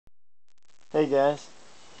Hey guys,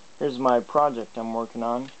 here's my project I'm working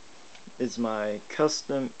on. It's my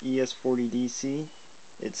custom es40dc.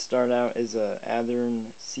 It started out as a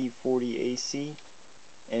athearn C40AC,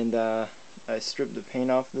 and I stripped the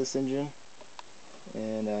paint off this engine,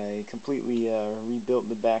 and I completely rebuilt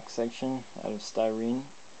the back section out of styrene.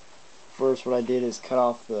 First, what I did is cut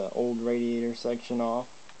off the old radiator section off,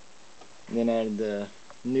 and then added the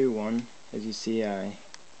new one. As you see, I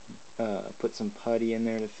put some putty in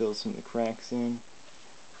there to fill some of the cracks in.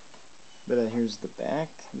 But here's the back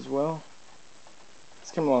as well.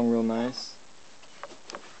 It's come along real nice.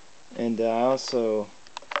 And I also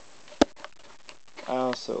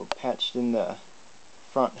patched in the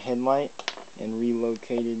front headlight and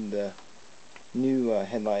relocated the new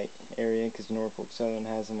headlight area because Norfolk Southern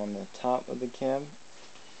has them on the top of the cab.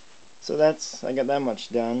 So I got that much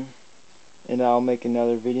done, and I'll make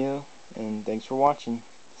another video. And thanks for watching.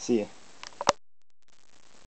 See ya.